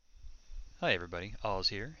Hi everybody, Oz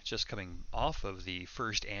here. Just coming off of the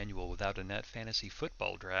first annual Without a Net Fantasy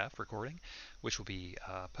Football Draft recording, which will be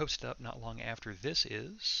posted up not long after this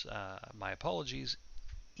is. My apologies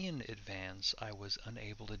in advance. I was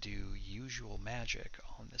unable to do usual magic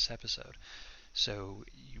on this episode. So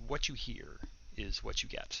what you hear is what you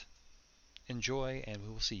get. Enjoy, and we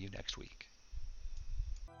will see you next week.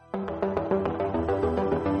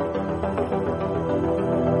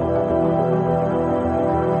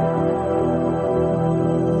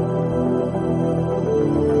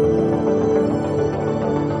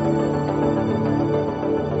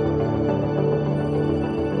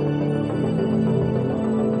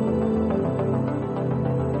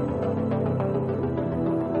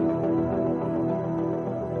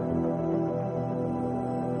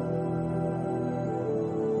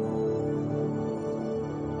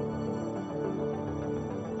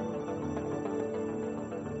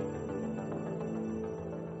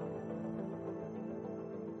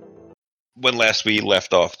 When last we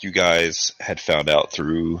left off, you guys had found out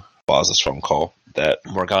through Boz's phone call that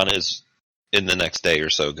Morgana is in the next day or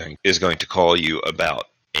so is going to call you about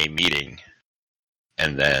a meeting,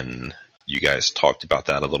 and then you guys talked about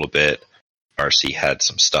that a little bit. RC had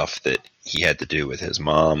some stuff that he had to do with his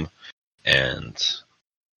mom, and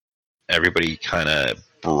everybody kind of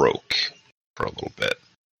broke for a little bit.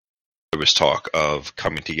 There was talk of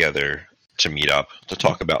coming together to meet up to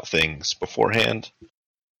talk about things beforehand,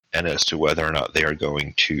 and as to whether or not they are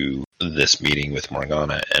going to this meeting with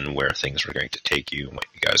Morgana and where things were going to take you and what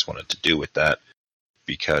you guys wanted to do with that,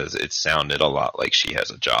 because it sounded a lot like she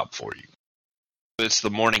has a job for you. It's the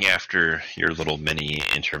morning after your little mini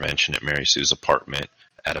intervention at Mary Sue's apartment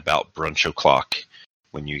at about brunch o'clock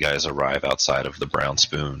when you guys arrive outside of the Brown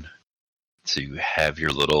Spoon to have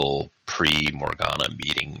your little pre-Morgana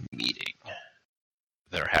meeting.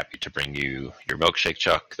 They're happy to bring you your milkshake,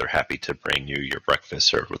 Chuck. They're happy to bring you your breakfast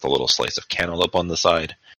served with a little slice of cantaloupe on the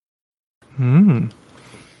side. I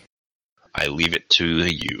leave it to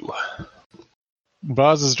you.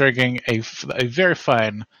 Boz is drinking a very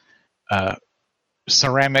fine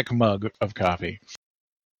ceramic mug of coffee.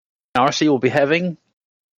 RC will be having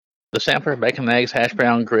the sampler, bacon, eggs, hash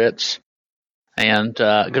brown, grits, and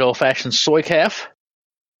good old-fashioned soy calf.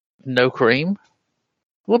 No cream. A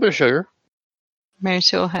little bit of sugar. Mary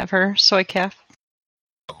Sue will have her soy calf.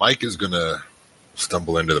 Mike is going to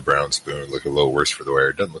stumble into the Brown Spoon, look a little worse for the wear.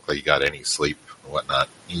 It doesn't look like he got any sleep or whatnot.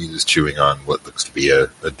 He's chewing on what looks to be a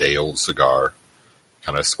day-old cigar.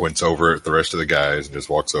 Kind of squints over at the rest of the guys and just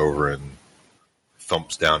walks over and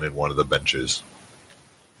thumps down in one of the benches.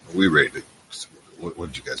 We ready to... What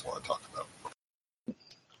did you guys want to talk about?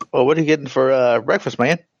 Well, what are you getting for breakfast,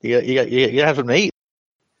 man? You have something to eat.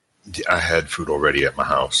 I had food already at my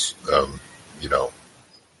house.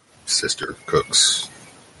 Sister cooks.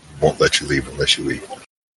 Won't let you leave unless you eat.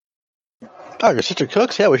 Oh, your sister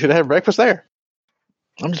cooks? Yeah, we should have breakfast there.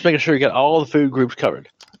 I'm just making sure you got all the food groups covered.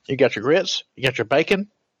 You got your grits, you got your bacon,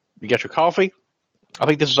 you got your coffee. I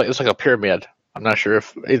think this is like a pyramid. I'm not sure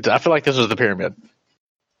if I feel like this is the pyramid.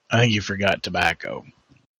 I think you forgot tobacco.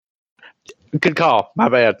 Good call. My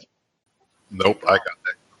bad. Nope, I got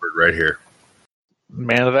that covered right here.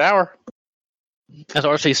 Man of the hour. As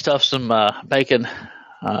RC stuffed some bacon,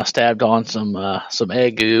 stabbed on some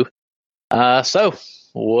egg goo. So,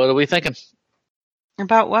 what are we thinking?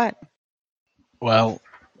 About what? Well,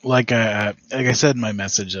 like I said in my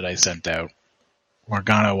message that I sent out,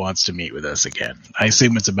 Morgana wants to meet with us again. I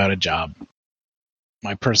assume it's about a job.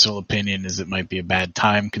 My personal opinion is it might be a bad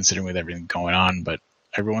time considering with everything going on, but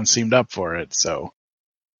everyone seemed up for it, so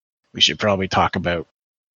we should probably talk about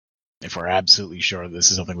if we're absolutely sure this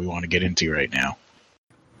is something we want to get into right now.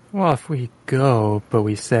 Well, if we go, but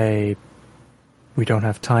we say we don't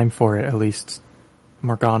have time for it, at least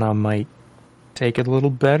Morgana might take it a little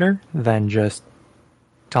better than just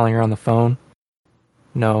telling her on the phone,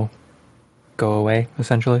 no, go away,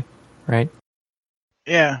 essentially, right?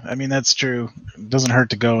 Yeah, I mean that's true. It doesn't hurt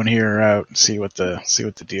to go and hear her out and see what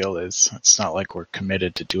the deal is. It's not like we're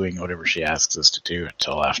committed to doing whatever she asks us to do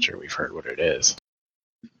until after we've heard what it is.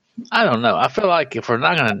 I don't know. I feel like if we're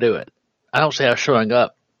not going to do it, I don't see how showing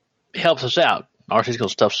up helps us out. RC's going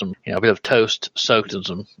to stuff some, a bit of toast soaked in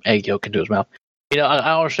some egg yolk into his mouth. I don't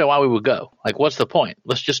understand why we would go. Like, what's the point?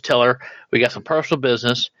 Let's just tell her we got some personal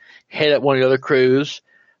business, head up one of the other crews.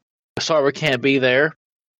 Sorry we can't be there.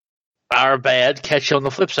 Our bad. Catch you on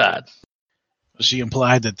the flip side. She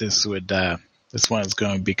implied that this one is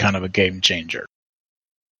going to be kind of a game changer,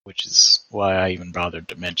 which is why I even bothered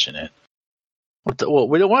to mention it. Well,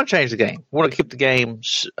 we don't want to change the game. We want to keep the game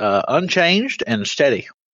unchanged and steady.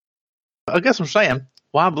 I guess I'm saying,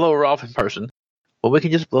 why blow her off in person Well, we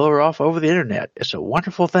can just blow her off over the internet. It's a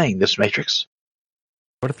wonderful thing, this Matrix.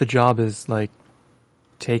 What if the job is like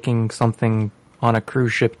taking something on a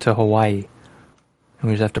cruise ship to Hawaii and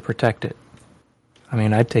we just have to protect it? I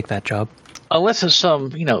mean, I'd take that job. Unless it's some,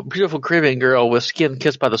 beautiful Caribbean girl with skin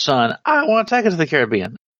kissed by the sun, I don't want to take her to the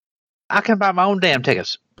Caribbean. I can buy my own damn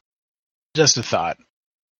tickets. Just a thought.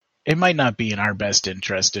 It might not be in our best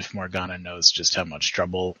interest if Morgana knows just how much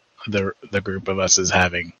trouble the group of us is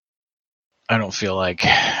having. I don't feel like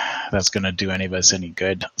that's going to do any of us any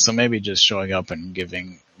good. So maybe just showing up and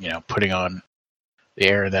putting on the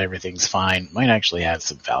air that everything's fine might actually have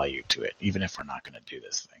some value to it, even if we're not going to do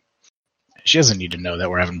this thing. She doesn't need to know that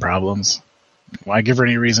we're having problems. Why give her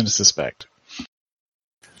any reason to suspect?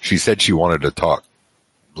 She said she wanted to talk.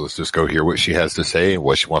 Let's just go hear what she has to say and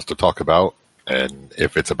what she wants to talk about. And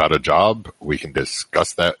if it's about a job, we can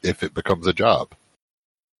discuss that if it becomes a job.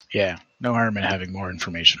 Yeah, no harm in having more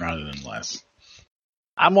information rather than less.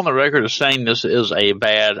 I'm on the record of saying this is a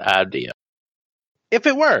bad idea. If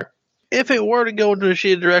it were to go into a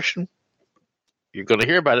shitty direction, you're going to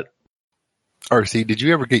hear about it. RC, did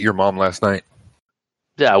you ever get your mom last night?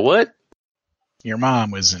 Did I what? Your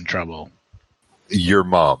mom was in trouble. Your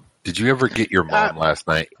mom. Did you ever get your mom last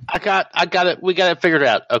night? I got it. We got it figured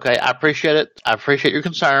out. Okay, I appreciate it. I appreciate your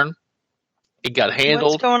concern. It got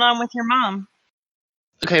handled. What's going on with your mom?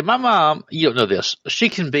 Okay, my mom, you don't know this. She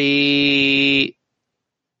can be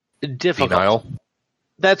difficult. Denial?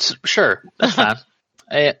 That's fine.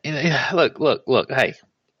 Look. Hey,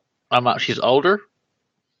 my mom, she's older.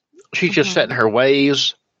 She's just set in her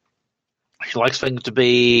ways. She likes things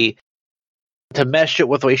to mesh it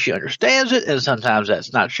with the way she understands it, and sometimes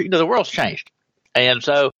that's not true. The world's changed. And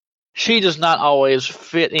so she does not always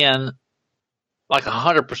fit in like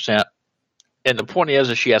 100%. And the point is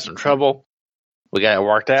that she has some trouble. We got it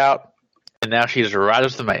worked out, and now she's right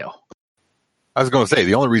as the mail. I was going to say,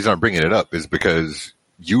 the only reason I'm bringing it up is because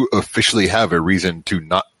you officially have a reason to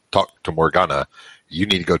not talk to Morgana. You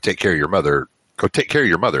need to go take care of your mother. Go take care of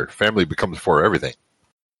your mother. Family becomes before everything.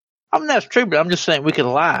 I mean, that's true, but I'm just saying we could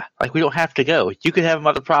lie. Like, we don't have to go. You could have a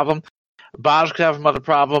mother problem. Boz could have a mother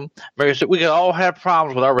problem. Mary said we could all have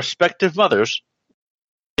problems with our respective mothers,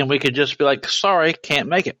 and we could just be like, sorry, can't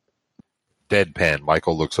make it. Deadpan.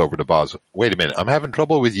 Michael looks over to Boz. Wait a minute. I'm having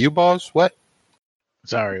trouble with you, Boz? What?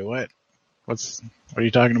 Sorry, what? What are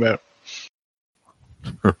you talking about?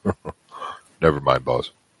 Never mind,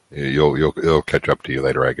 Boz. It'll catch up to you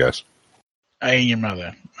later, I guess. I ain't your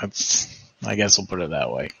mother. I guess we'll put it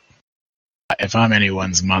that way. If I'm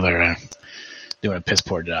anyone's mother, I'm doing a piss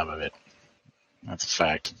poor job of it. That's a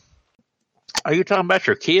fact. Are you talking about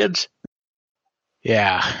your kids?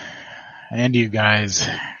 Yeah. And you guys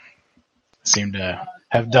seem to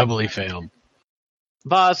have doubly failed.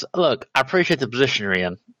 Boz, look, I appreciate the position you're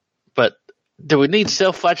in, but do we need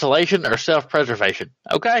self-flagellation or self-preservation?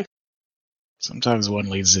 Okay? Sometimes one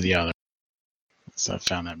leads to the other. So I've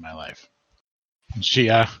found that in my life.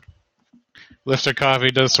 She lifts her coffee,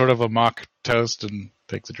 does sort of a mock toast, and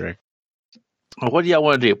takes a drink. Well, what do y'all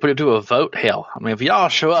want to do? Put it to a vote? Hell, I mean, if y'all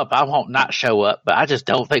show up, I won't not show up, but I just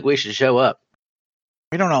don't think we should show up.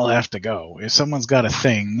 We don't all have to go. If someone's got a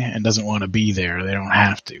thing and doesn't want to be there, they don't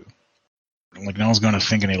have to. Like, no one's going to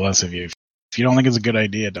think any less of you. If you don't think it's a good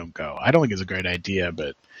idea, don't go. I don't think it's a great idea,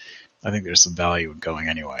 but I think there's some value in going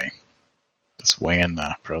anyway. Just weighing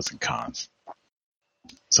the pros and cons.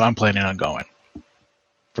 So I'm planning on going.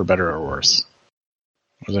 For better or worse.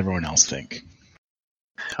 What does everyone else think?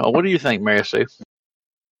 What do you think, Mary Sue?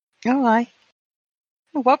 Oh, I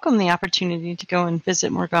welcome the opportunity to go and visit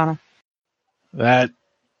Morgana. That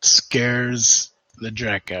scares the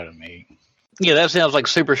dreck out of me. Yeah, that sounds like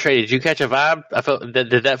super shady. Did you catch a vibe?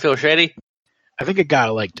 Did that feel shady? I think it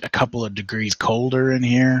got like a couple of degrees colder in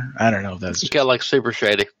here. I don't know if that's It got like super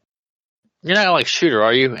shady. You're not gonna like shoot her,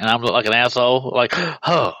 are you? And I'm like an asshole? Like,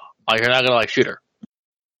 oh, like you're not gonna like shoot her.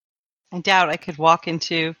 I doubt I could walk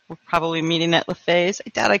into, we're probably meeting at LaFay's, I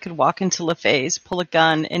doubt I could walk into LaFay's, pull a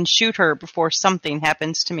gun, and shoot her before something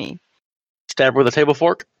happens to me. Stab her with a table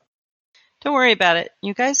fork? Don't worry about it.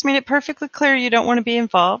 You guys made it perfectly clear you don't want to be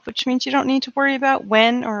involved, which means you don't need to worry about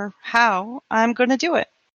when or how I'm going to do it.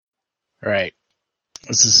 right.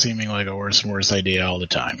 This is seeming like a worse and worse idea all the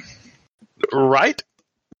time. Right?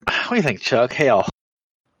 What do you think, Chuck? Hell.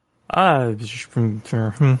 He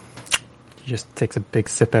just takes a big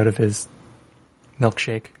sip out of his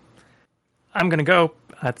milkshake. I'm gonna go.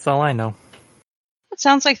 That's all I know. It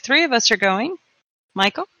sounds like 3 of us are going.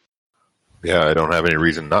 Michael? Yeah, I don't have any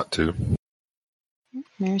reason not to.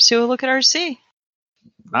 Mary Sue will look at RC.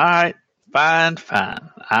 All right. Fine.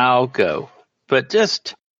 I'll go. But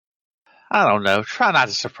just, I don't know. Try not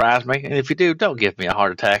to surprise me. And if you do, don't give me a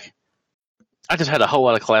heart attack. I just had a whole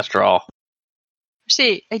lot of cholesterol.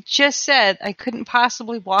 See, I just said I couldn't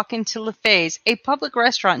possibly walk into LaFay's, a public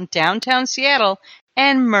restaurant in downtown Seattle,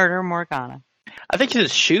 and murder Morgana. I think you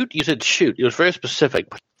said shoot. You said shoot. It was very specific.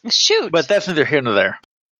 Shoot! But that's neither here nor there.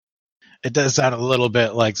 It does sound a little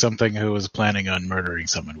bit like something who was planning on murdering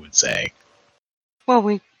someone would say.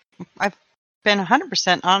 Well, I've been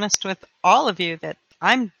 100% honest with all of you that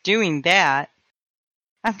I'm doing that.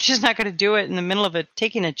 I'm just not going to do it in the middle of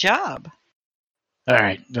taking a job. All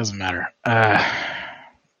right, doesn't matter.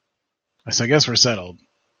 So I guess we're settled.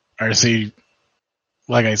 RC,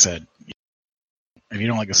 like I said, if you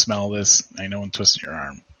don't like the smell of this, I know I'm twisting your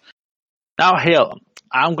arm. Oh, hell.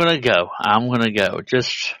 I'm going to go.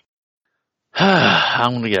 Just,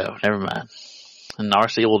 I'm going to go. Never mind. And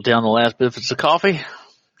RC will down the last bit of coffee,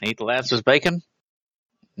 eat the last of his bacon,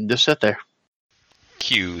 and just sit there.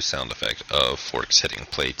 Cue sound effect of forks hitting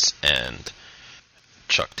plates and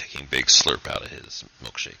Chuck taking a big slurp out of his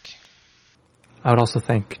milkshake. I would also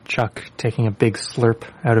think Chuck taking a big slurp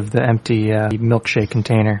out of the empty milkshake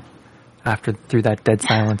container through that dead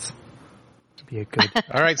silence. Would be a good.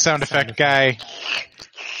 All right, sound effect guy.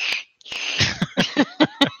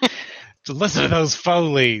 Listen to those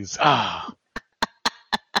Foleys. Ah.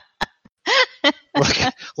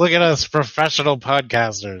 Look at us professional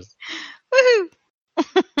podcasters. Woohoo!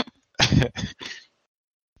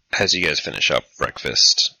 As you guys finish up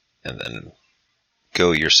breakfast and then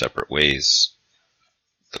go your separate ways,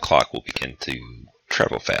 the clock will begin to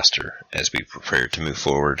travel faster as we prepare to move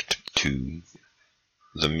forward to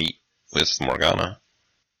the meet with Morgana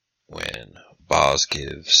when Boz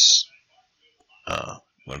gives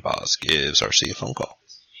RC a phone call.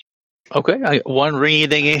 Okay, one ringy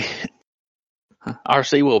dingy.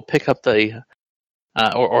 RC will pick up the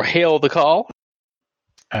or hail the call.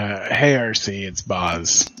 Hey RC, it's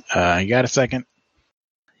Boz. You got a second?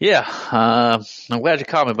 Yeah, I'm glad you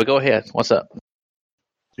called me, but go ahead. What's up?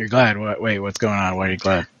 You're glad? Wait, what's going on? Why are you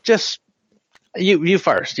glad? Just you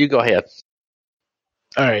first. You go ahead.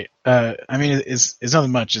 All right. I mean, it's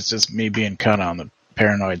nothing much. It's just me being kind of on the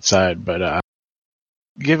paranoid side. But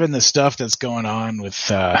given the stuff that's going on with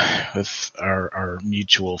our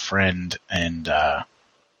mutual friend and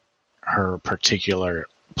her particular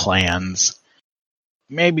plans,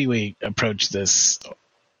 maybe we approach this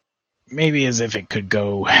maybe as if it could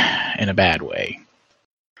go in a bad way.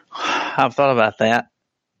 I've thought about that.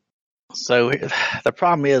 So the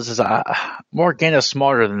problem is Morgana's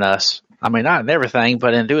smarter than us. I mean, not in everything,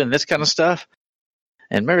 but in doing this kind of stuff.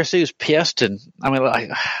 And Mary Sue's pissed, and I mean, like,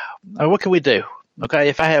 what can we do?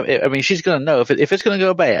 Okay, she's going to know if it's going to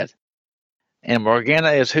go bad. And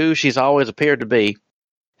Morgana is who she's always appeared to be.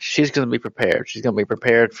 She's going to be prepared. She's going to be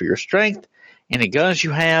prepared for your strength, any guns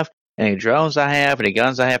you have, any drones I have, any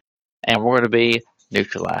guns I have, and we're going to be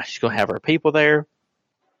neutralized. She's going to have her people there,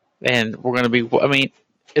 and we're going to be,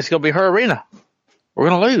 it's going to be her arena. We're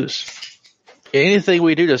going to lose. Anything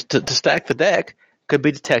we do to stack the deck could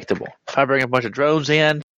be detectable. If I bring a bunch of drones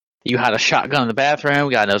in, you hide a shotgun in the bathroom,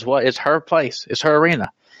 God knows what, it's her place. It's her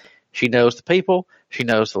arena. She knows the people. She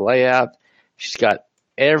knows the layout. She's got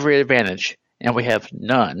every advantage, and we have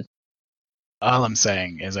none. All I'm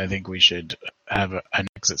saying is I think we should have an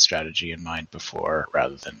exit strategy in mind before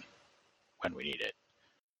rather than when we need it.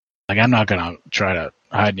 Like, I'm not going to try to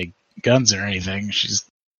hide any guns or anything. She's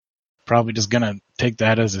probably just going to take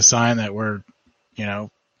that as a sign that we're,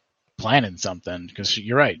 planning something, because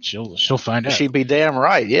you're right. She'll find out. She'd be damn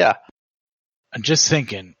right, yeah. I'm just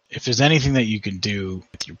thinking, if there's anything that you can do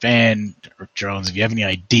with your van or drones, if you have any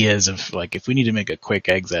ideas of, like, if we need to make a quick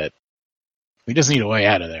exit, we just need a way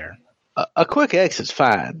out of there. A quick exit's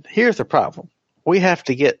fine. Here's the problem. We have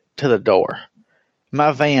to get to the door.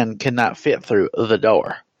 My van cannot fit through the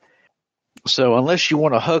door. So unless you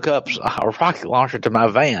want to hook up a rocket launcher to my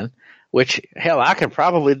van, which, hell, I could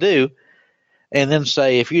probably do, and then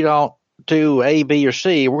say, if you don't do A, B, or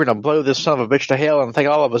C, we're going to blow this son of a bitch to hell and take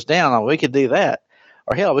all of us down. We could do that.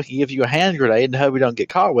 Or, hell, we could give you a hand grenade and hope we don't get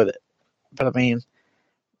caught with it. But,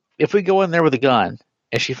 if we go in there with a gun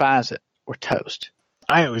and she finds it, we're toast.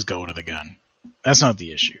 I always go with a gun. That's not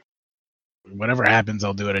the issue. Whatever happens,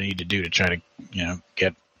 I'll do what I need to do to try to,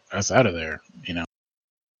 get us out of there,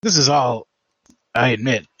 This is all, I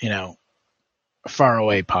admit, a far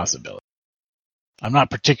away possibility. I'm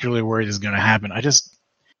not particularly worried it's going to happen. I just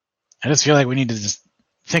feel like we need to just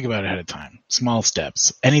think about it ahead of time. Small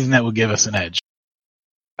steps. Anything that will give us an edge.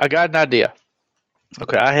 I got an idea.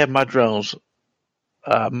 Okay, I have my drones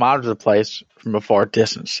monitor the place from a far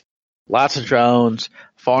distance. Lots of drones,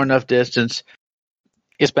 far enough distance.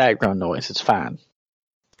 It's background noise. It's fine.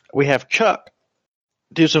 we have Chuck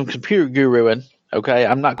do some computer guruing. Okay,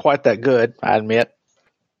 I'm not quite that good, I admit,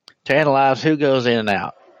 to analyze who goes in and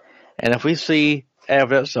out. And if we see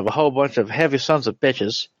evidence of a whole bunch of heavy sons of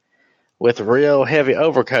bitches with real heavy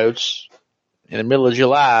overcoats in the middle of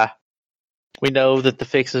July, we know that the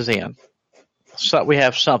fix is in. So we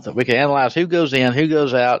have something. We can analyze who goes in, who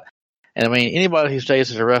goes out. And I mean, anybody who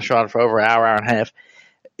stays at a restaurant for over an hour and a half,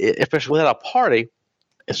 especially without a party,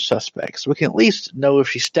 is suspect. So we can at least know if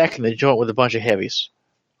she's stacking the joint with a bunch of heavies.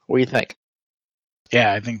 What do you think?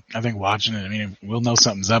 Yeah, I think watching it, I mean, we'll know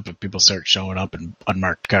something's up if people start showing up in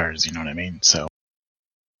unmarked cars, you know what I mean? So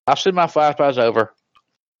I'll send my flashbacks over.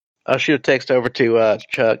 I'll shoot a text over to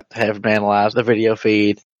Chuck to have him analyze the video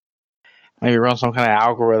feed. Maybe run some kind of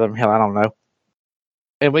algorithm. Hell, I don't know.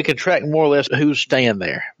 And we can track more or less who's staying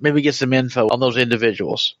there. Maybe get some info on those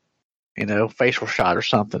individuals. You know, facial shot or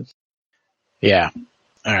something. yeah,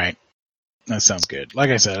 all right. That sounds good. Like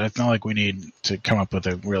I said, I feel like we need to come up with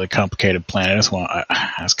a really complicated plan. I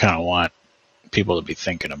just kind of want people to be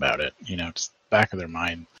thinking about it, you know, just back of their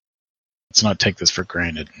mind. Let's not take this for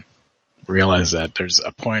granted. Realize that there's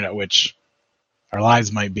a point at which our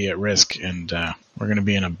lives might be at risk, and we're going to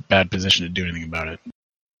be in a bad position to do anything about it.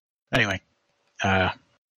 Anyway,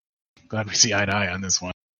 glad we see eye to eye on this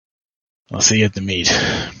one. I'll see you at the meet.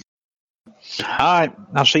 All right,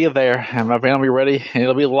 I'll see you there. And my van will be ready. And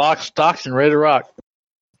it'll be locked, stocked, and ready to rock.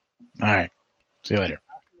 All right. See you later.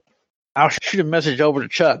 I'll shoot a message over to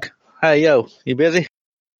Chuck. Hey, yo, you busy?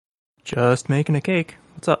 Just making a cake.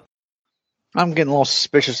 What's up? I'm getting a little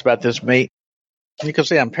suspicious about this meet. You can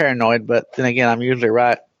say I'm paranoid, but then again, I'm usually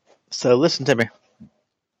right. So listen to me.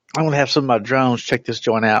 I'm going to have some of my drones check this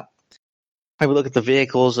joint out. Maybe look at the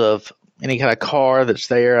vehicles of any kind of car that's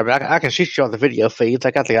there. I mean, I can shoot you on the video feeds.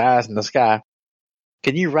 I got the eyes in the sky.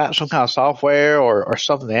 Can you write some kind of software or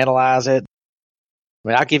something to analyze it? I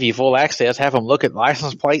mean, I'll give you full access. Have them look at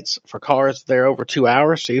license plates for cars that are over 2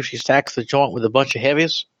 hours. See if she stacks the joint with a bunch of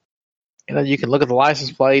heavies. You know, you can look at the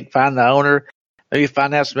license plate, find the owner, maybe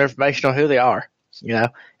find out some information on who they are. You know,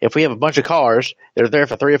 if we have a bunch of cars that are there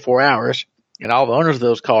for 3 or 4 hours, and all the owners of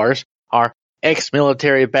those cars are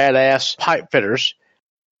ex-military badass pipe fitters,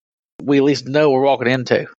 we at least know what we're walking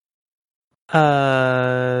into.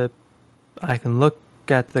 I can look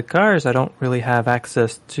at the cars. I don't really have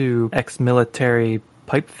access to ex-military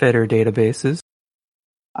pipe fitter databases.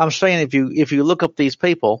 I'm saying if you look up these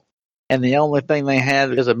people, and the only thing they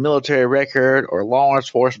have is a military record or law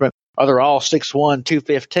enforcement, or they're all 6'1",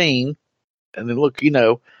 215, and they look, you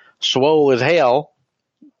know, swole as hell.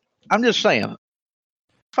 I'm just saying,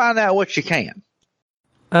 find out what you can.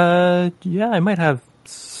 Yeah, I might have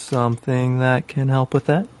something that can help with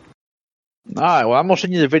that. All right, well, I'm going to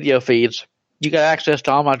send you the video feeds. You got access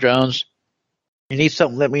to all my drones. You need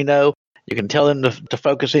something, let me know. You can tell them to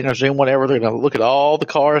focus in or zoom, whatever. They're going to look at all the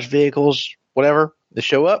cars, vehicles, whatever, that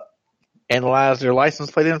show up, analyze their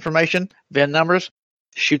license plate information, VIN numbers,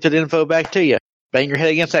 shoot that info back to you. Bang your head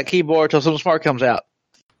against that keyboard until something smart comes out.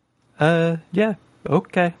 Yeah,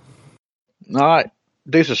 okay. All right,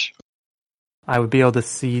 deuces. I would be able to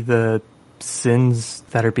see the sins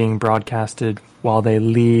that are being broadcasted while they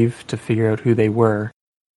leave to figure out who they were.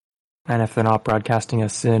 And if they're not broadcasting a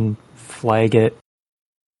sin, flag it.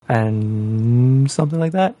 And something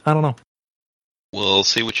like that. I don't know. We'll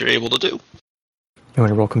see what you're able to do. You want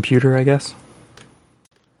to roll computer, I guess?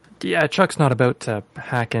 Yeah, Chuck's not about to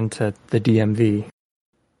hack into the DMV.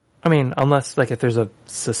 I mean, unless, like, if there's a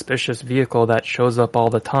suspicious vehicle that shows up all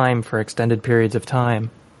the time for extended periods of time.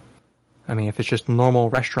 I mean, if it's just normal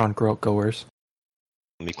restaurant goers.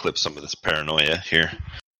 Let me clip some of this paranoia here.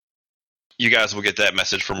 You guys will get that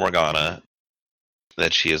message from Morgana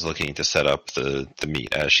that she is looking to set up the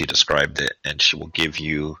meet as she described it, and she will give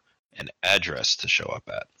you an address to show up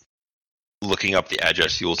at. Looking up the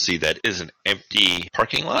address, you will see that it is an empty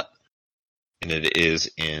parking lot, and it is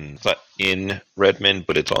not in Redmond,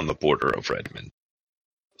 but it's on the border of Redmond.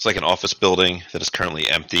 It's like an office building that is currently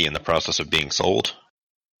empty in the process of being sold.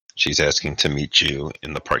 She's asking to meet you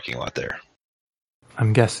in the parking lot there.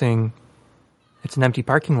 I'm guessing it's an empty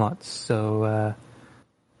parking lot, so,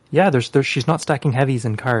 yeah, she's not stacking heavies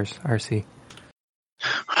in cars, RC.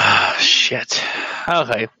 Shit.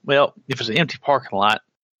 Okay, well, if it's an empty parking lot,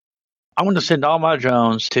 I'm going to send all my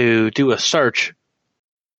drones to do a search.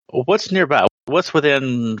 What's nearby? What's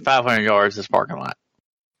within 500 yards of this parking lot?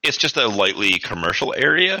 It's just a lightly commercial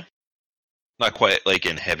area. Not quite like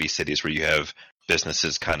in heavy cities where you have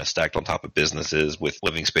businesses kind of stacked on top of businesses with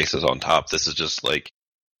living spaces on top. This is just like,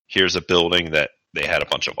 here's a building that they had a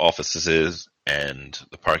bunch of offices, and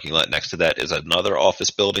the parking lot next to that is another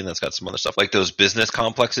office building that's got some other stuff. Like those business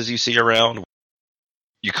complexes you see around,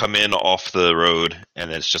 You come in off the road,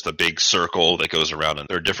 and it's just a big circle that goes around, and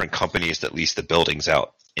there are different companies that lease the buildings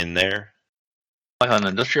out in there. Like an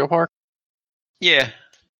industrial park? Yeah.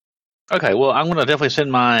 Okay, well, I'm going to definitely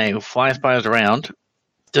send my fly spies around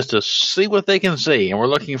just to see what they can see. And we're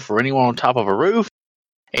looking for anyone on top of a roof,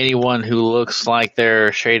 anyone who looks like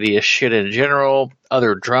they're shady as shit in general,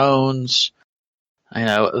 other drones,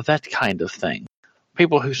 that kind of thing.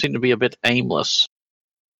 People who seem to be a bit aimless.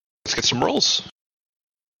 Let's get some rolls.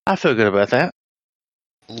 I feel good about that.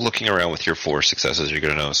 Looking around with your 4 successes, you're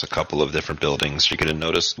going to notice a couple of different buildings. You're going to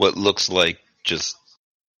notice what looks like just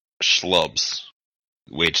schlubs,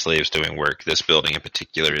 wage slaves doing work. This building in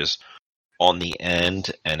particular is on the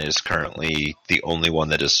end and is currently the only one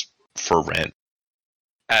that is for rent.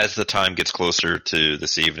 As the time gets closer to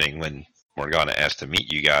this evening when Morgana asks to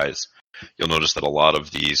meet you guys, you'll notice that a lot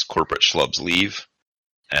of these corporate schlubs leave,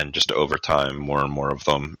 and just over time, more and more of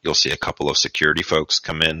them, you'll see a couple of security folks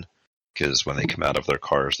come in, because when they come out of their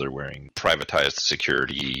cars, they're wearing privatized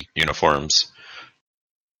security uniforms.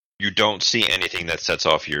 You don't see anything that sets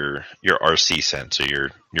off your RC sense or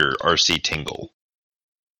your RC tingle.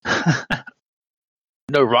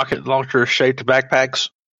 No rocket launcher shaped backpacks?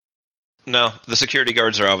 No, the security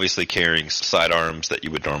guards are obviously carrying sidearms that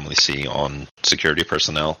you would normally see on security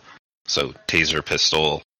personnel. So taser,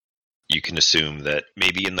 pistol. You can assume that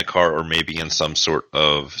maybe in the car or maybe in some sort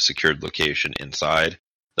of secured location inside,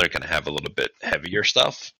 they're going to have a little bit heavier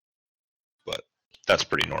stuff. But that's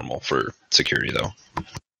pretty normal for security, though.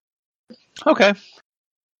 Okay.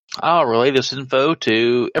 I'll relay this info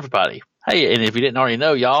to everybody. Hey, and if you didn't already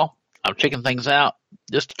know, y'all, I'm checking things out.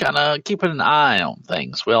 Just kind of keeping an eye on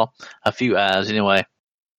things. Well, a few eyes anyway. I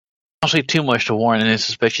don't see too much to warrant any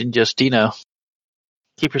suspicion. Just,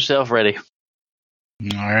 keep yourself ready.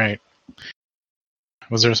 All right.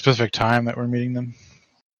 Was there a specific time that we're meeting them?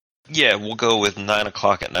 Yeah, we'll go with 9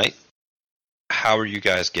 o'clock at night. How are you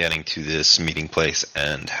guys getting to this meeting place,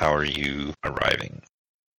 and how are you arriving?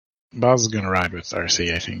 Boz is going to ride with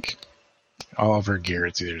RC, I think. All of her gear,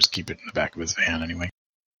 it's either just keep it in the back of his van anyway.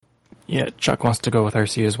 Yeah, Chuck wants to go with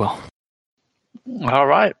RC as well. All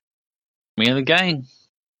right. Me and the gang.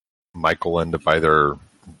 Mike will end up either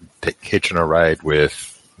hitching a ride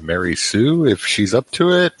with Mary Sue if she's up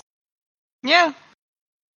to it. Yeah.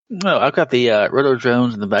 No, I've got the rotor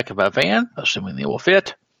drones in the back of my van, assuming they will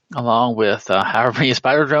fit, along with however many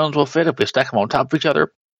spider drones will fit if we stack them on top of each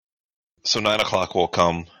other. So 9 o'clock will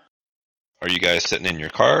come. Are you guys sitting in your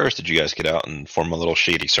cars? Did you guys get out and form a little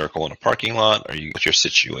shady circle in a parking lot? What's your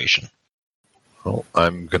situation? Well,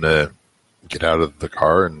 I'm going to get out of the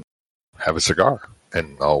car and have a cigar.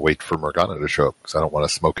 And I'll wait for Morgana to show up because I don't want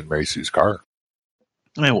to smoke in Mary Sue's car.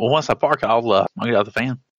 I mean, well, once I park, I'll get out of the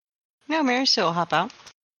van. No, Mary Sue will hop out.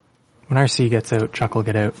 When RC gets out, Chuck will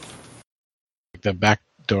get out. The back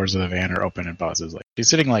doors of the van are open and Boz is she's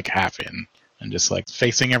sitting half in and just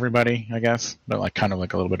facing everybody, I guess, but kind of a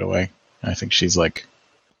little bit away. I think she's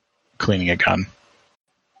cleaning a gun.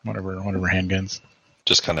 One of her handguns.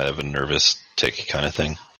 Just kind of a nervous tick kind of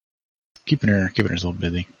thing. Keeping herself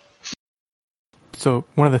busy. So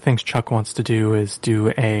one of the things Chuck wants to do is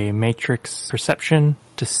do a matrix perception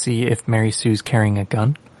to see if Mary Sue's carrying a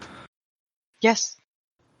gun. Yes.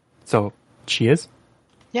 So she is?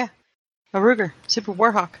 Yeah. A Ruger. Super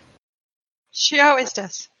Warhawk. She always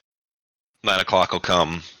does. 9 o'clock will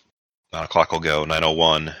come. 9 o'clock will go.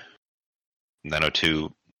 9:01.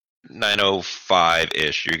 9:02.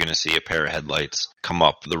 9:05-ish, you're going to see a pair of headlights come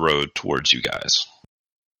up the road towards you guys.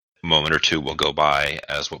 A moment or two will go by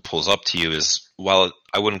as what pulls up to you is, while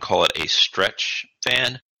I wouldn't call it a stretch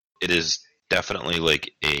van, it is definitely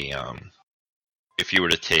if you were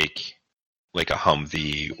to take a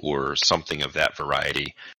Humvee or something of that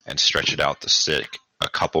variety and stretch it out to sit a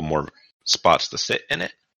couple more spots to sit in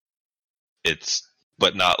it.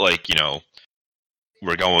 But not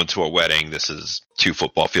we're going to a wedding, this is 2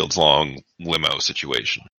 football fields long limo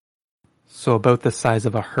situation. So about the size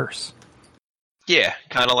of a hearse. Yeah,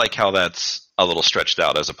 kind of like how that's a little stretched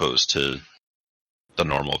out as opposed to the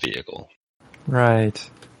normal vehicle. Right.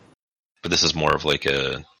 But this is more of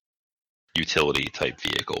a utility type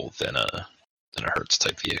vehicle than a Hertz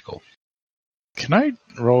type vehicle. Can I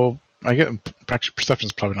roll? I get perception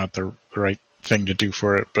is probably not the right thing to do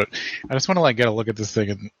for it, but I just want to get a look at this thing.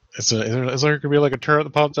 And is there could be a turret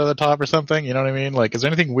that pops out of the top or something? You know what I mean? Is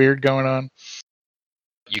there anything weird going on?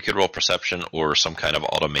 You could roll perception or some kind of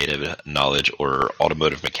automated knowledge or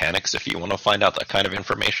automotive mechanics if you want to find out that kind of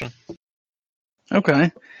information.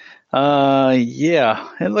 Okay. Yeah,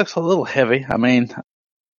 it looks a little heavy. I mean,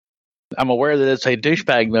 I'm aware that it's a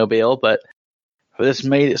douchebag mobile, but for this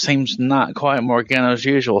maid, it seems not quite Morgana's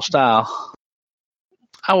usual style.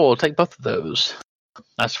 I will take both of those.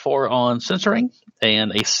 That's 4 on censoring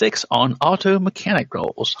and a 6 on auto mechanic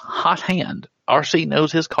rolls. Hot hand. RC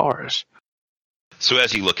knows his cars. So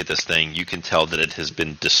as you look at this thing, you can tell that it has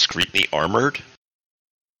been discreetly armored.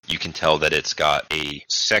 You can tell that it's got a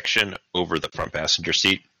section over the front passenger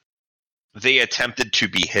seat. They attempted to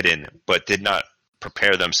be hidden, but did not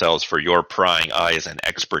prepare themselves for your prying eyes and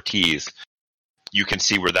expertise. You can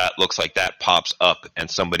see where that looks like that pops up, and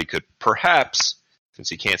somebody could perhaps,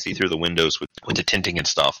 since you can't see through the windows with the tinting and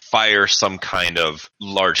stuff, fire some kind of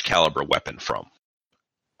large caliber weapon from.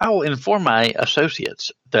 I will inform my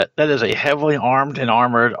associates that is a heavily armed and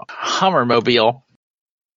armored Hummermobile.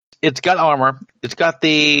 It's got armor. It's got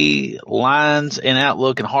the lines and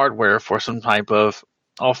outlook and hardware for some type of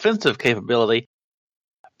offensive capability.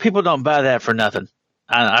 People don't buy that for nothing.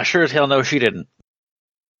 I sure as hell know she didn't.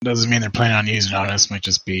 Doesn't mean they're planning on using it on us. Might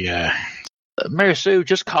just be. Mary Sue,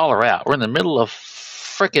 just call her out. We're in the middle of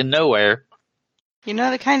frickin' nowhere. You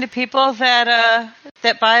know the kind of people that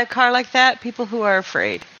buy a car like that? People who are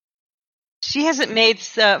afraid. She hasn't made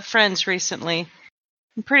friends recently.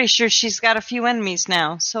 I'm pretty sure she's got a few enemies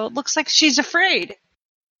now, so it looks like she's afraid.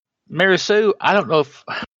 Mary Sue, I don't know if...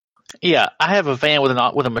 Yeah, I have a van with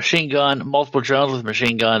a machine gun, multiple drones with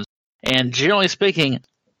machine guns, and generally speaking,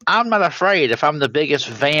 I'm not afraid if I'm the biggest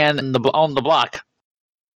van on the block.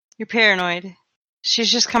 You're paranoid.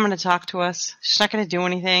 She's just coming to talk to us. She's not going to do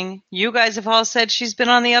anything. You guys have all said she's been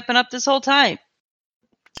on the up and up this whole time.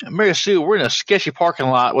 Mary Sue, we're in a sketchy parking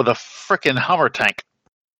lot with a frickin' Hummer tank.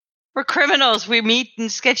 We're criminals. We meet in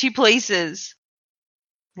sketchy places.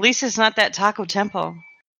 At least it's not that Taco Tempo.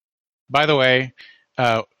 By the way,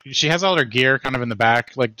 she has all her gear kind of in the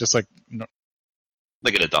back, like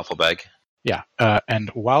Look at a duffel bag. Yeah. And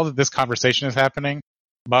while this conversation is happening,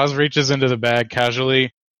 Boz reaches into the bag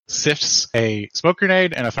casually, sifts a smoke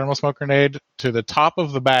grenade and a thermal smoke grenade to the top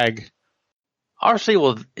of the bag. RC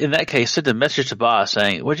will, in that case, send a message to Boz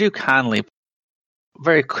saying, would you kindly,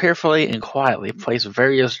 very carefully and quietly place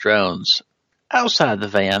various drones outside the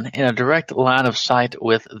van in a direct line of sight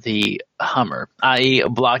with the Hummer, i.e.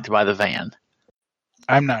 blocked by the van.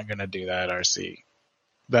 I'm not going to do that, RC.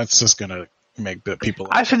 That's just going to make the people...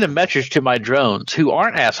 I send a message to my drones who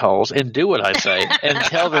aren't assholes and do what I say and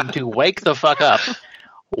tell them to wake the fuck up,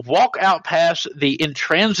 walk out past the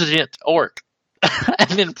intransigent orc, and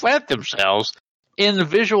then plant themselves in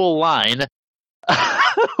visual line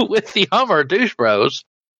with the Hummer douche bros,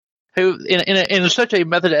 who in such a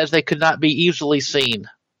method as they could not be easily seen.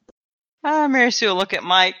 Mary Sue will look at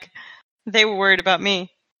Mike. They were worried about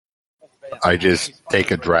me. I just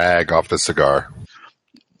take a drag off the cigar.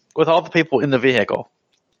 With all the people in the vehicle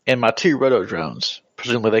and my 2 roto drones,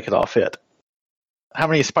 presumably they could all fit. How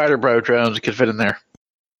many Spider Bro drones could fit in there?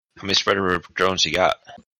 How many Spider drones you got?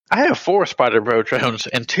 I have 4 Spider Bro drones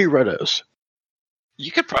and 2 rotos.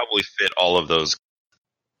 You could probably fit all of those.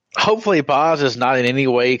 Hopefully Boz is not in any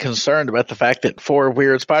way concerned about the fact that 4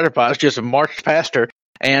 weird spider bots just marched past her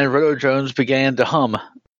and roto drones began to hum.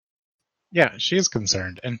 Yeah, she is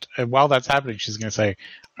concerned. And while that's happening, she's going to say,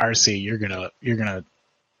 RC, you're gonna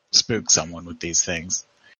spook someone with these things.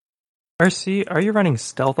 RC, are you running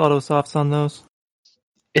stealth autosofts on those?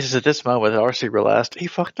 It is at this moment that RC realized he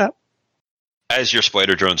fucked up. As your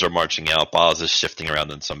spider drones are marching out, Boz is shifting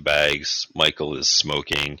around in some bags. Michael is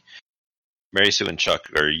smoking. Mary Sue and Chuck,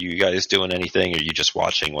 are you guys doing anything, or are you just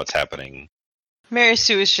watching what's happening? Mary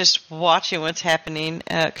Sue is just watching what's happening,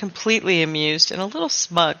 completely amused and a little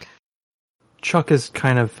smug. Chuck is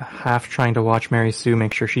kind of half trying to watch Mary Sue,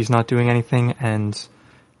 make sure she's not doing anything, and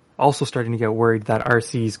also starting to get worried that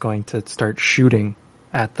RC is going to start shooting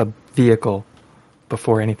at the vehicle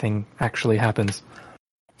before anything actually happens.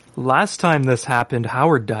 Last time this happened,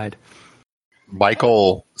 Howard died.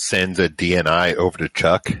 Michael sends a DNI over to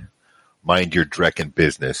Chuck. Mind your dreckin'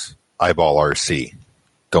 business. Eyeball RC.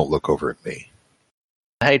 Don't look over at me.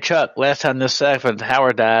 Hey, Chuck, last time this happened,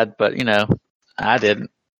 Howard died, but, I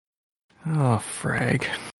didn't. Oh, frag.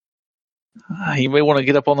 You may want to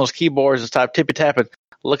get up on those keyboards and stop tippy-tapping,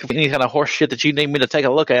 looking for any kind of horse shit that you need me to take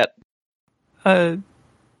a look at.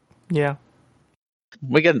 Yeah.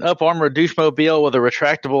 We got an up-armored douche-mobile with a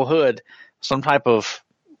retractable hood, some type of...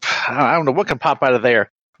 I don't know what can pop out of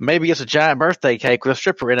there. Maybe it's a giant birthday cake with a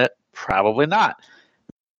stripper in it. Probably not.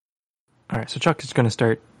 Alright, so Chuck is going to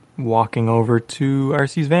start walking over to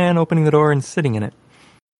RC's van, opening the door, and sitting in it.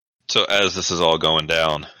 So as this is all going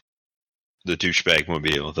down, the douchebag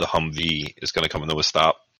mobile, the Humvee, is going to come into a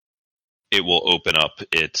stop. It will open up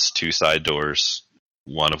its 2 side doors,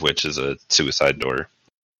 one of which is a suicide door.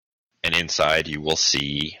 And inside you will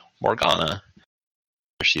see Morgana.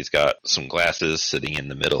 She's got some glasses sitting in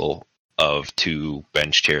the middle of 2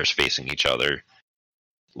 bench chairs facing each other,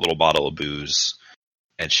 a little bottle of booze,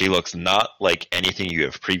 and she looks not like anything you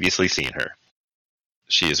have previously seen her.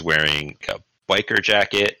 She is wearing a biker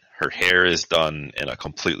jacket. Her hair is done in a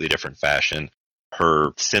completely different fashion.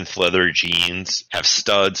 Her synth leather jeans have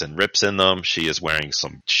studs and rips in them. She is wearing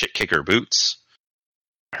some shit kicker boots.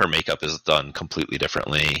 Her makeup is done completely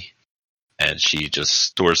differently. And she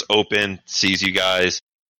just, doors open, sees you guys,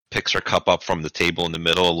 picks her cup up from the table in the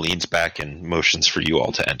middle, leans back and motions for you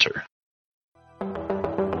all to enter.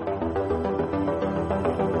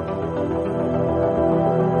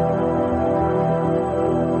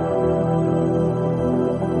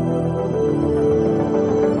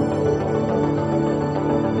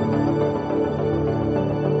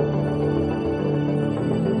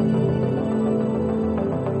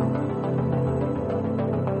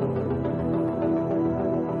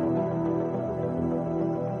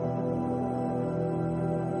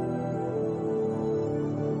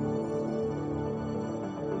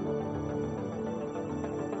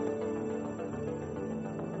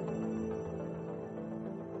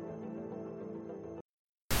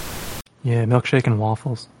 Yeah, milkshake and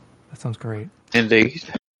waffles. That sounds great. Indeed.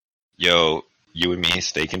 Yo, you and me,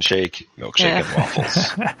 steak and shake, milkshake and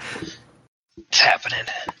waffles. It's happening.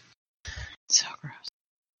 So gross.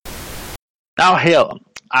 Oh, hell.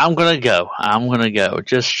 I'm going to go.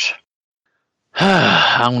 Just,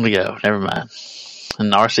 I'm going to go. Never mind.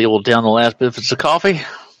 And RC will down the last bit of coffee,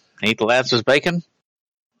 eat the last of his bacon,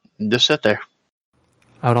 and just sit there.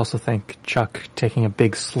 I would also think Chuck taking a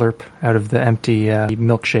big slurp out of the empty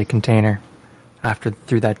milkshake container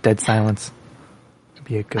through that dead silence would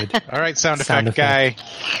be a good All right, sound effect guy.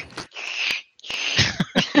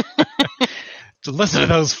 Listen to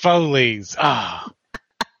those Foleys. Ah.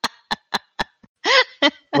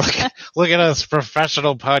 Look at us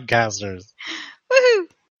professional podcasters. Woohoo!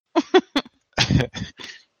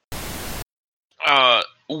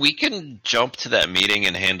 We can jump to that meeting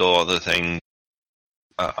and handle all the things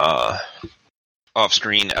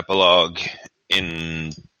off-screen epilogue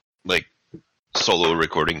in like solo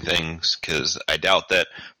recording things, because I doubt that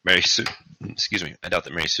Mary Sue's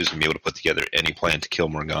gonna be able to put together any plan to kill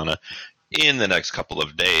Morgana in the next couple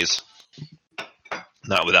of days.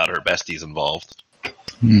 Not without her besties involved.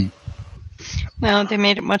 No, they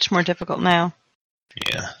made it much more difficult now.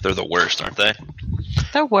 Yeah, they're the worst, aren't they?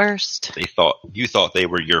 The worst. You thought they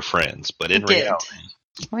were your friends, but in reality,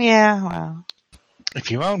 Well, yeah, well. If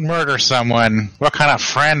you won't murder someone, what kind of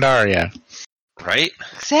friend are you? right?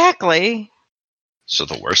 Exactly. So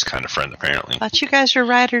the worst kind of friend, apparently. Thought you guys were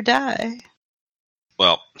ride or die.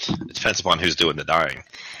 Well, it depends upon who's doing the dying.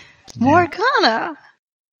 Morgana.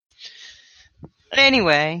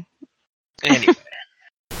 Anyway.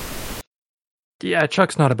 Yeah,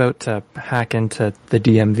 Chuck's not about to hack into the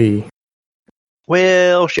DMV.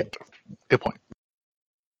 Well, shit. Good point.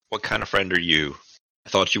 What kind of friend are you? I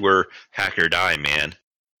thought you were hack or die, man.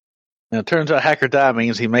 Now, it turns out hack or die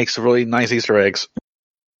means he makes really nice Easter eggs.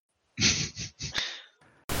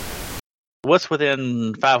 What's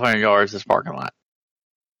within 500 yards of this parking lot?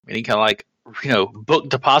 Any kind of like, book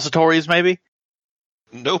depositories maybe?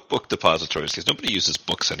 No book depositories, because nobody uses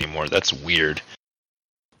books anymore. That's weird.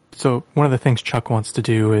 So one of the things Chuck wants to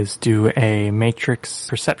do is do a matrix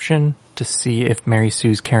perception to see if Mary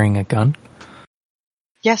Sue's carrying a gun.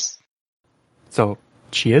 Yes. So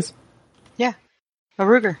she is? Yeah. A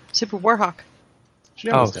Ruger. Super Warhawk.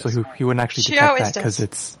 So he wouldn't actually She detect always that because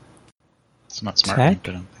does. It's not smart. Tech?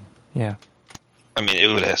 I don't think. Yeah. I mean, it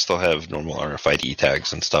would still have normal RFID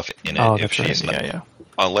tags and stuff in it. Oh, if that's right. she's not, Yeah.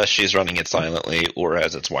 unless she's running it silently or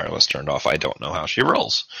has its wireless turned off. I don't know how she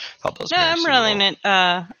rolls. How does No, Mary I'm Sue running roll?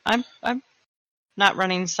 it. I'm not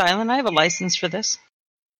running silent. I have a license for this.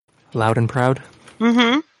 Loud and proud.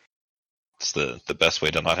 Mm-hmm. It's the best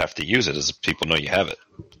way to not have to use it is if people know you have it.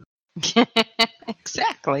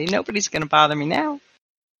 Exactly. Nobody's going to bother me now.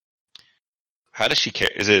 How does she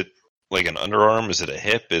carry? Is it like an underarm? Is it a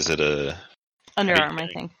hip? Is it a? Underarm, I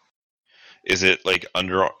think. Is it like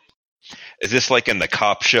underarm? Is this like in the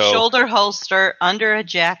cop show? Shoulder holster under a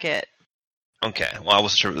jacket. Okay, well, I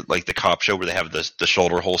wasn't sure, like the cop show where they have the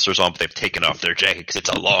shoulder holsters on, but they've taken off their jacket because it's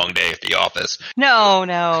a long day at the office. No.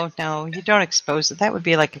 You don't expose it. That would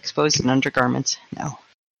be like exposing undergarments. No.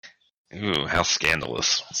 Ooh, how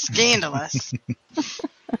scandalous. Scandalous.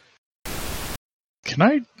 Can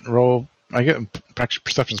I roll? I get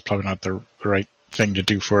perception is probably not the right thing to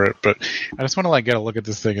do for it, but I just want to get a look at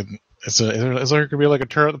this thing. And is there gonna be like a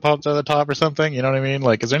turret that pops out of the top or something? You know what I mean?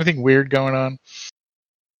 Like, is there anything weird going on?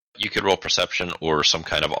 You could roll perception or some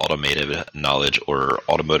kind of automated knowledge or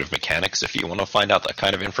automotive mechanics if you want to find out that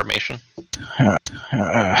kind of information.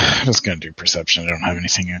 I'm just going to do perception. I don't have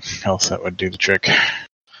anything else that would do the trick.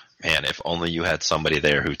 Man, if only you had somebody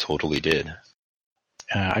there who totally did.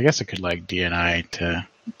 I guess I could like DNI to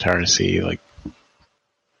Tara to see, like,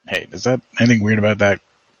 hey, is that anything weird about that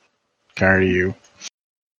car to you?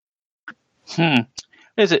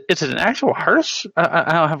 Is it an actual hearse?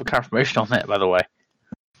 I don't have a confirmation on that, by the way.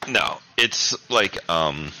 No, it's like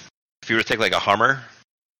if you were to take like a Hummer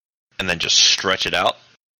and then just stretch it out.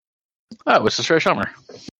 Oh, it's a straight Hummer.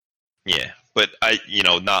 Yeah, but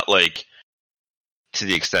not like to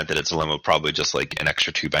the extent that it's a limo, probably just like an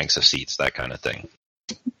extra 2 banks of seats, that kind of thing.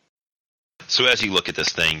 So as you look at this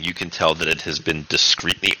thing, you can tell that it has been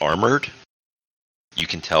discreetly armored. You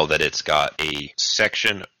can tell that it's got a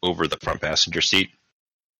section over the front passenger seat.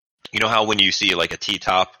 You know how when you see like a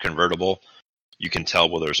T-top convertible, you can tell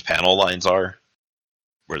where those panel lines are,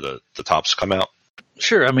 where the tops come out?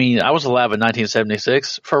 Sure, I mean, I was alive in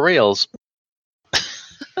 1976. For reals.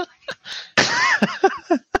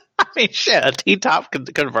 I mean, shit, a T-top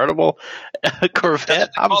convertible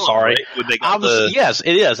Corvette? I'm sorry. Right? Yes,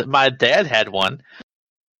 it is. My dad had one.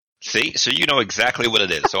 See? So you know exactly what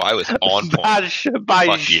it is. So I was on point.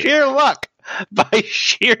 By sheer luck. By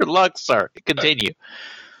sheer luck, sir. Continue.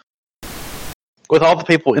 With all the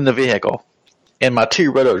people in the vehicle and my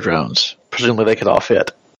 2 roto drones, presumably they could all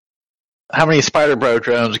fit. How many Spider Bro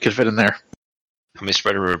drones could fit in there? How many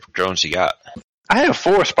Spider Bro drones you got? I have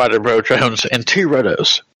 4 Spider Bro drones and 2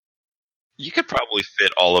 rotos. You could probably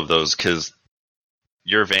fit all of those because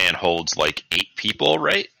your van holds like 8 people,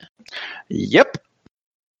 right? Yep.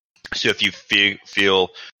 So if you feel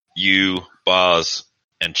you, Boz,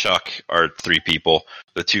 and Chuck are 3 people,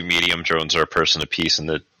 the 2 medium drones are a person apiece, and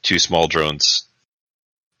the 2 small drones,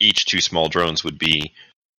 each 2 small drones would be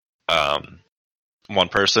 1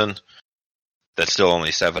 person. That's still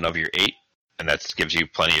only 7 of your 8, and that gives you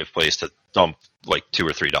plenty of place to dump like 2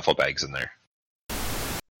 or 3 duffel bags in there.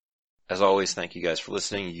 As always, thank you guys for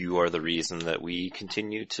listening. You are the reason that we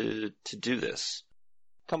continue to do this.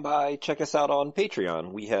 Come by, check us out on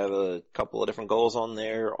Patreon. We have a couple of different goals on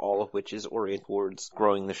there, all of which is oriented towards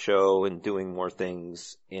growing the show and doing more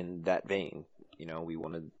things in that vein. You know, we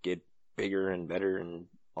want to get bigger and better and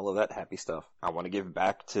all of that happy stuff. I want to give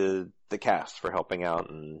back to the cast for helping out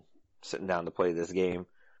and sitting down to play this game.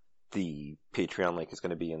 The Patreon link is going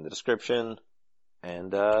to be in the description.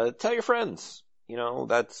 And tell your friends. You know,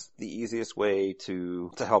 that's the easiest way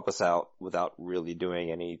to help us out without really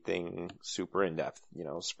doing anything super in-depth. You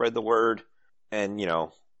know, spread the word. And, you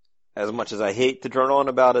know, as much as I hate to drone on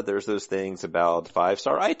about it, there's those things about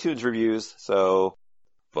 5-star iTunes reviews. So,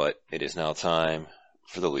 but it is now time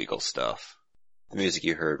for the legal stuff. The music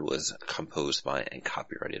you heard was composed by and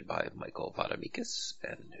copyrighted by Michael Vadamikas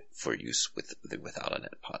and for use with the Without a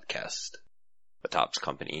Net podcast. The Topps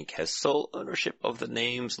Company Inc. has sole ownership of the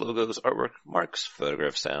names, logos, artwork, marks,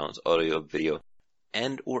 photograph, sounds, audio, video,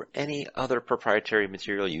 and or any other proprietary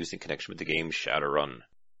material used in connection with the game Shadowrun.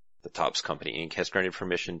 The Topps Company Inc. has granted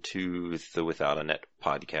permission to the Without a Net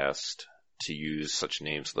podcast to use such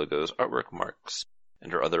names, logos, artwork, marks,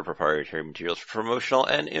 and or other proprietary materials for promotional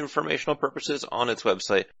and informational purposes on its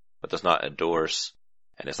website, but does not endorse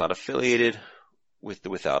and is not affiliated with the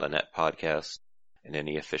Without a Net podcast in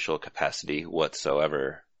any official capacity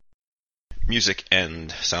whatsoever. Music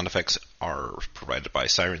and sound effects are provided by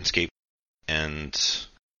Sirenscape, and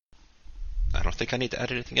I don't think I need to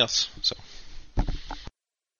add anything else, so